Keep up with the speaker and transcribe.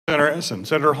Medicine.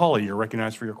 Senator Hawley, you're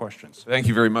recognized for your questions. Thank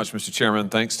you very much, Mr. Chairman.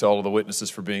 Thanks to all of the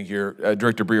witnesses for being here.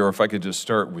 Director Brewer, if I could just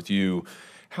start with you.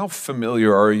 How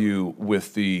familiar are you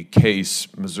with the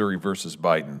case Missouri versus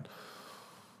Biden?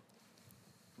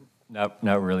 Not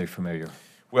really familiar.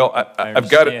 Well,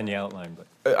 I've got it. I understand the outline,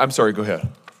 but I'm sorry, go ahead.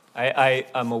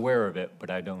 I'm aware of it,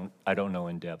 but I don't know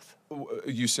in depth.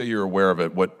 You say you're aware of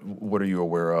it. What are you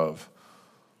aware of?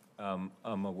 I'm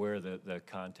aware of the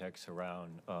context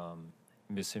around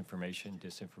misinformation,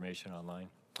 disinformation online.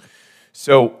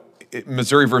 So,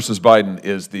 Missouri versus Biden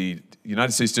is the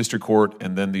United States District Court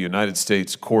and then the United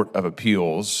States Court of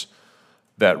Appeals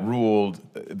that ruled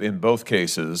in both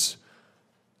cases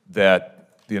that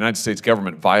the United States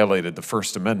government violated the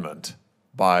First Amendment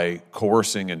by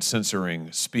coercing and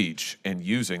censoring speech and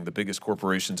using the biggest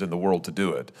corporations in the world to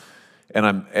do it. And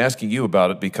I'm asking you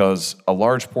about it because a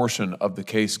large portion of the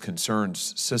case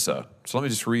concerns CISA. So let me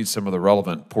just read some of the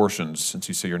relevant portions since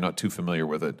you say you're not too familiar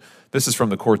with it. This is from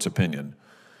the court's opinion.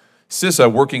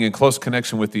 CISA, working in close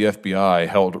connection with the FBI,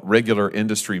 held regular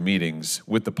industry meetings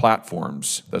with the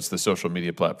platforms, that's the social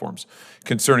media platforms,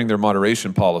 concerning their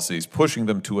moderation policies, pushing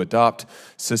them to adopt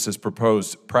CISA's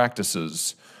proposed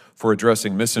practices for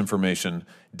addressing misinformation,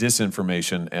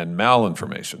 disinformation, and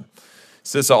malinformation.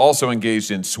 CISA also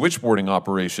engaged in switchboarding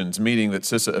operations, meaning that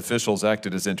CISA officials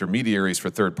acted as intermediaries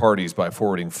for third parties by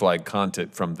forwarding flagged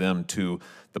content from them to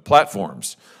the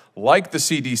platforms. Like the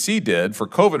CDC did for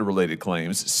COVID-related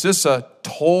claims, CISA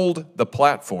told the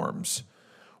platforms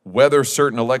whether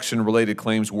certain election-related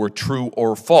claims were true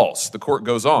or false. The court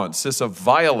goes on, CISA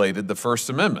violated the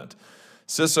First Amendment.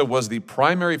 CISA was the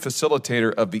primary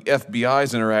facilitator of the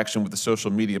FBI's interaction with the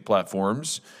social media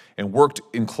platforms and worked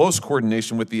in close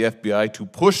coordination with the FBI to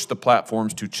push the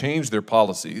platforms to change their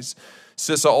policies.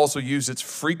 CISA also used its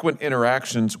frequent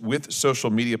interactions with social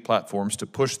media platforms to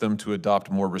push them to adopt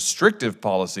more restrictive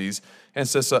policies, and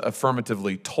CISA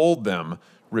affirmatively told them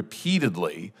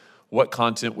repeatedly what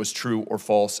content was true or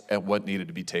false and what needed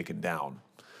to be taken down.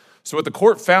 So what the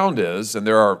court found is, and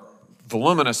there are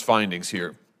voluminous findings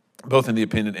here, both in the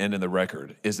opinion and in the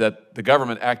record, is that the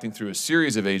government, acting through a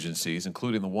series of agencies,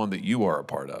 including the one that you are a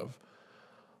part of,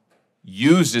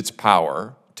 used its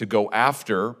power to go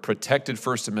after protected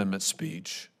First Amendment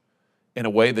speech in a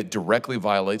way that directly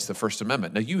violates the First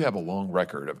Amendment. Now, you have a long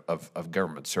record of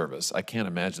government service. I can't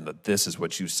imagine that this is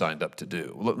what you signed up to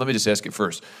do. Let me just ask you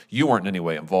first, you weren't in any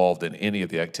way involved in any of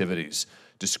the activities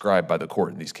described by the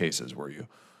court in these cases, were you?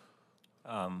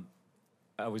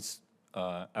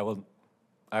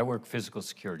 I work physical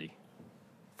security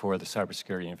for the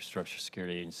Cybersecurity Infrastructure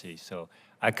Security Agency. So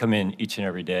I come in each and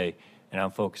every day, and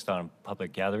I'm focused on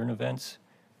public gathering events,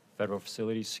 federal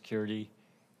facilities security,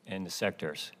 and the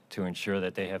sectors to ensure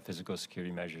that they have physical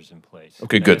security measures in place.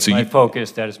 Okay, good. So my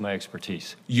focus, that is my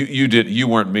expertise. You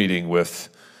weren't meeting with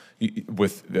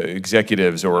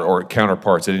executives or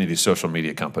counterparts at any of these social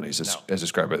media companies as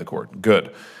described by the court.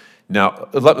 Good. Now,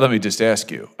 let me just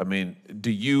ask you, I mean,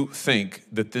 do you think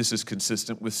that this is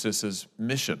consistent with CISA's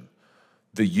mission,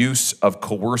 the use of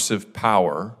coercive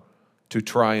power to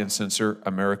try and censor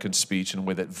American speech in a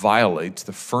way that violates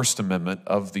the First Amendment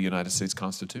of the United States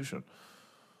Constitution?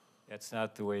 That's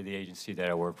not the way the agency that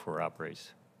I work for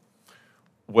operates.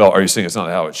 Well, are you saying it's not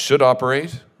how it should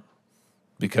operate?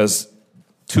 Because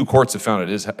two courts have found it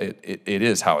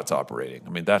is how it's operating. I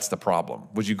mean, that's the problem.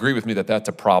 Would you agree with me that that's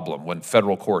a problem when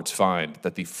federal courts find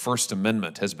that the First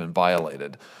Amendment has been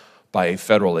violated by a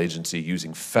federal agency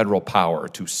using federal power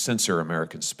to censor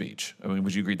American speech? I mean,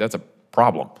 would you agree that's a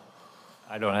problem?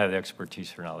 I don't have the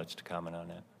expertise or knowledge to comment on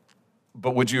that.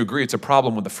 But would you agree it's a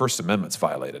problem when the First Amendment's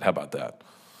violated? How about that?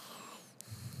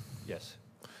 Yes.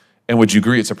 And would you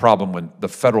agree it's a problem when the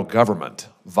federal government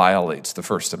violates the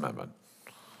First Amendment?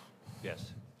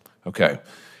 Yes. Okay.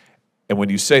 And when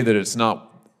you say that it's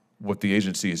not what the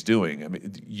agency is doing, I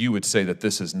mean, you would say that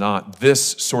this is not, this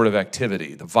sort of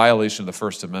activity, the violation of the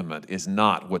First Amendment, is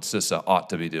not what CISA ought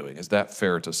to be doing. Is that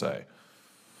fair to say?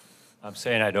 I'm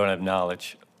saying I don't have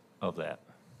knowledge of that.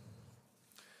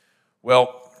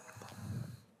 Well,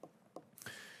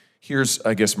 here's,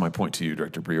 I guess, my point to you,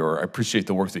 Director Brewer. I appreciate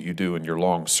the work that you do and your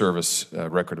long service,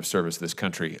 record of service to this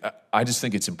country. I just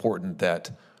think it's important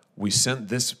that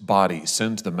this body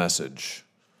sends the message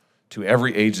to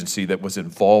every agency that was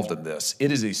involved in this.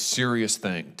 It is a serious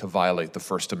thing to violate the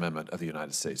First Amendment of the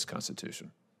United States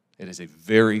Constitution. It is a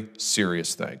very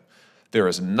serious thing. There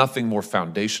is nothing more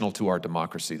foundational to our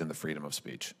democracy than the freedom of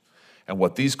speech. And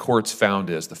what these courts found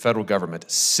is the federal government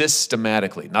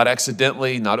systematically, not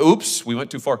accidentally, not oops, we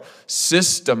went too far,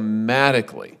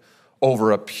 systematically,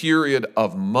 over a period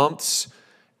of months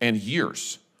and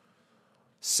years,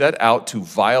 set out to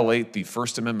violate the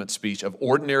First Amendment speech of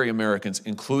ordinary Americans,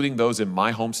 including those in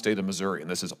my home state of Missouri. And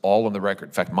this is all on the record.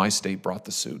 In fact, my state brought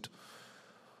the suit.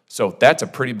 So that's a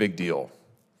pretty big deal.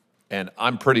 And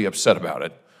I'm pretty upset about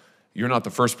it. You're not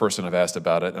the first person I've asked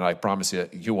about it, and I promise you,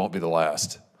 you won't be the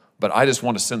last. But I just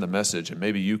want to send the message, and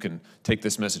maybe you can take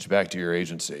this message back to your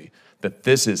agency, that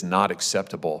this is not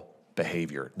acceptable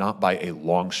behavior, not by a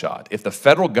long shot. If the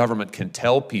federal government can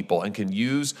tell people and can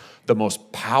use the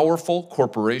most powerful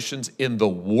corporations in the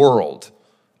world,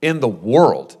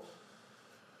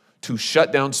 to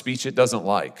shut down speech it doesn't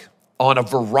like on a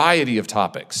variety of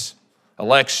topics,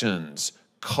 elections,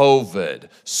 COVID,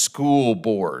 school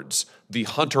boards, the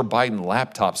Hunter Biden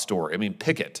laptop story, I mean,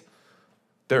 pick it.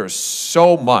 There is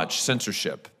so much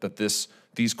censorship that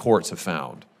these courts have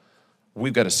found.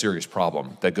 We've got a serious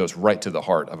problem that goes right to the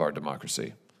heart of our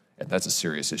democracy, and that's a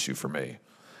serious issue for me.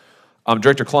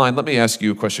 Director Klein, let me ask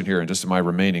you a question here in just my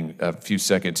remaining few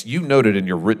seconds. You noted in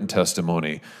your written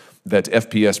testimony that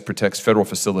FPS protects federal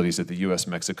facilities at the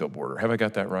U.S.-Mexico border. Have I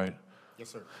got that right? Yes,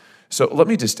 sir. So let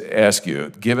me just ask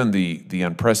you, given the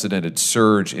unprecedented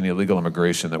surge in illegal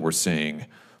immigration that we're seeing,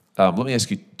 let me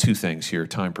ask you two things here,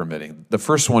 time permitting. The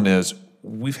first one is,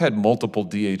 we've had multiple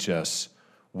DHS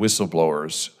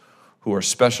whistleblowers who are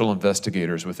special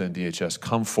investigators within DHS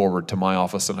come forward to my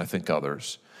office and I think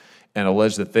others and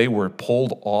allege that they were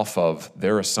pulled off of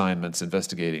their assignments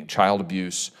investigating child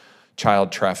abuse,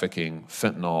 child trafficking,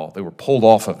 fentanyl. They were pulled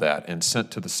off of that and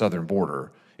sent to the southern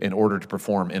border in order to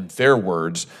perform, in their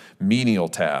words, menial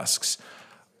tasks.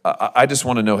 I just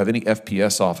want to know, have any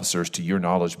FPS officers, to your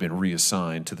knowledge, been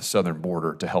reassigned to the southern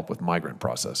border to help with migrant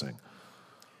processing?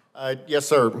 Yes,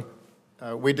 sir.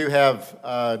 We do have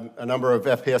a number of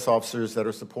FPS officers that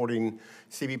are supporting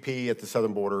CBP at the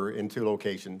southern border in 2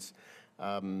 locations,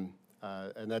 and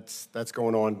that's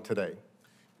going on today.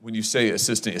 When you say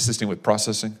assisting with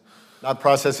processing? Not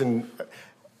processing.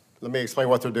 Let me explain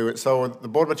what they're doing. So the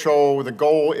Border Patrol, the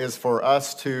goal is for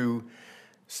us to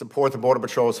support the Border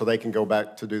Patrol so they can go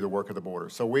back to do the work of the border.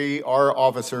 So our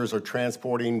officers are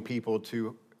transporting people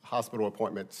to hospital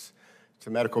appointments, to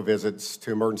medical visits,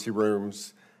 to emergency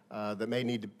rooms that may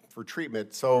need for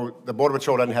treatment. So the Border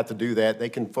Patrol doesn't have to do that. They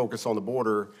can focus on the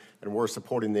border, and we're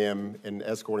supporting them in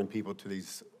escorting people to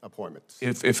these appointments.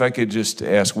 If I could just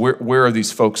ask, where are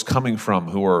these folks coming from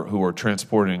who are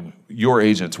transporting your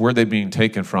agents? Where are they being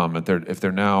taken from if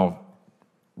they're now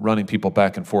running people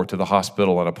back and forth to the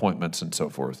hospital on appointments and so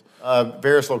forth?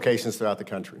 Various locations throughout the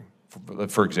country.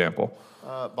 For example?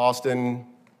 Boston,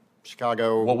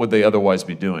 Chicago. What would they otherwise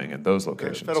be doing in those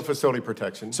locations? Federal facility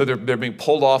protection. So they're being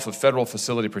pulled off of federal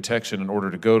facility protection in order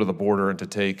to go to the border and to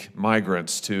take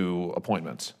migrants to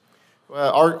appointments?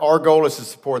 Well, our goal is to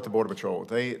support the Border Patrol.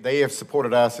 They have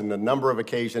supported us in a number of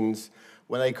occasions.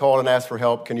 When they call and ask for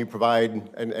help, can you provide,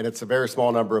 and it's a very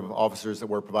small number of officers that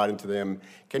we're providing to them,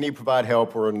 can you provide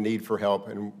help or a need for help?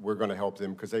 And we're going to help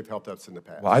them because they've helped us in the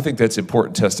past. Well, I think that's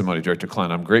important testimony, Director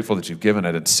Klein. I'm grateful that you've given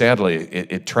it, and sadly,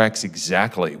 it tracks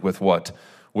exactly with what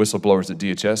whistleblowers at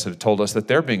DHS have told us that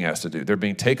they're being asked to do. They're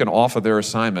being taken off of their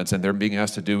assignments, and they're being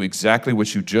asked to do exactly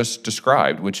what you just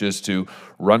described, which is to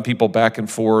run people back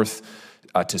and forth,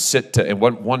 and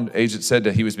one agent said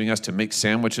that he was being asked to make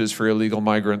sandwiches for illegal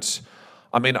migrants.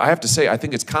 I mean, I have to say, I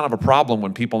think it's kind of a problem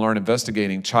when people aren't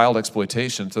investigating child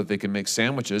exploitation so that they can make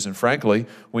sandwiches. And frankly,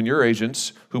 when your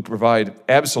agents, who provide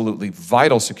absolutely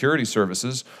vital security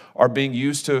services, are being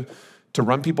used to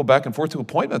run people back and forth to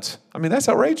appointments. I mean, that's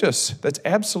outrageous. That's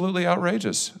absolutely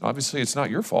outrageous. Obviously, it's not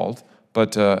your fault,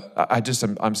 but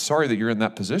I'm sorry that you're in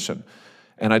that position.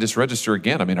 And I just register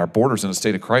again, I mean, our border's in a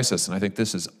state of crisis, and I think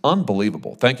this is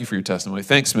unbelievable. Thank you for your testimony.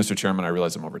 Thanks, Mr. Chairman. I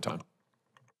realize I'm over time.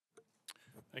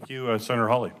 Thank you, Senator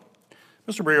Hawley.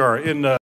 Mr. Breyer, in